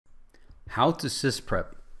How to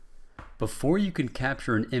Sysprep. Before you can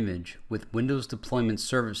capture an image with Windows Deployment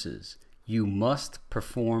Services, you must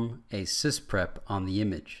perform a Sysprep on the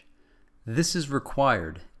image. This is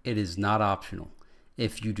required, it is not optional.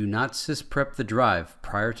 If you do not Sysprep the drive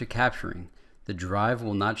prior to capturing, the drive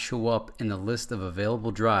will not show up in the list of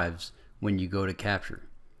available drives when you go to capture.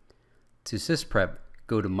 To Sysprep,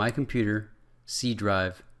 go to My Computer, C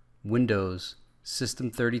Drive, Windows,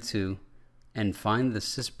 System 32, and find the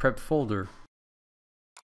Sysprep folder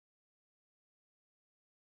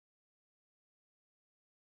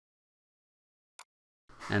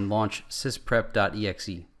and launch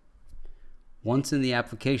sysprep.exe. Once in the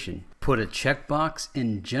application, put a checkbox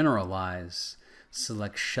in Generalize.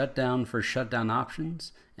 Select Shutdown for shutdown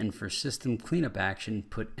options, and for System Cleanup action,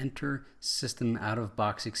 put Enter System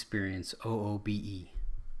Out-of-Box Experience OOBE.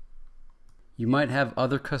 You might have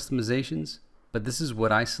other customizations, but this is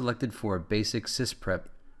what I selected for a basic Sysprep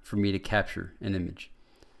for me to capture an image.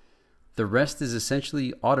 The rest is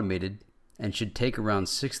essentially automated and should take around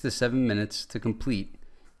 6 to 7 minutes to complete,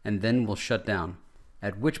 and then will shut down,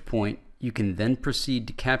 at which point you can then proceed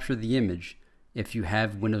to capture the image if you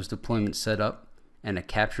have Windows deployment set up and a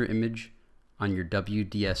capture image on your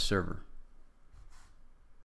WDS server.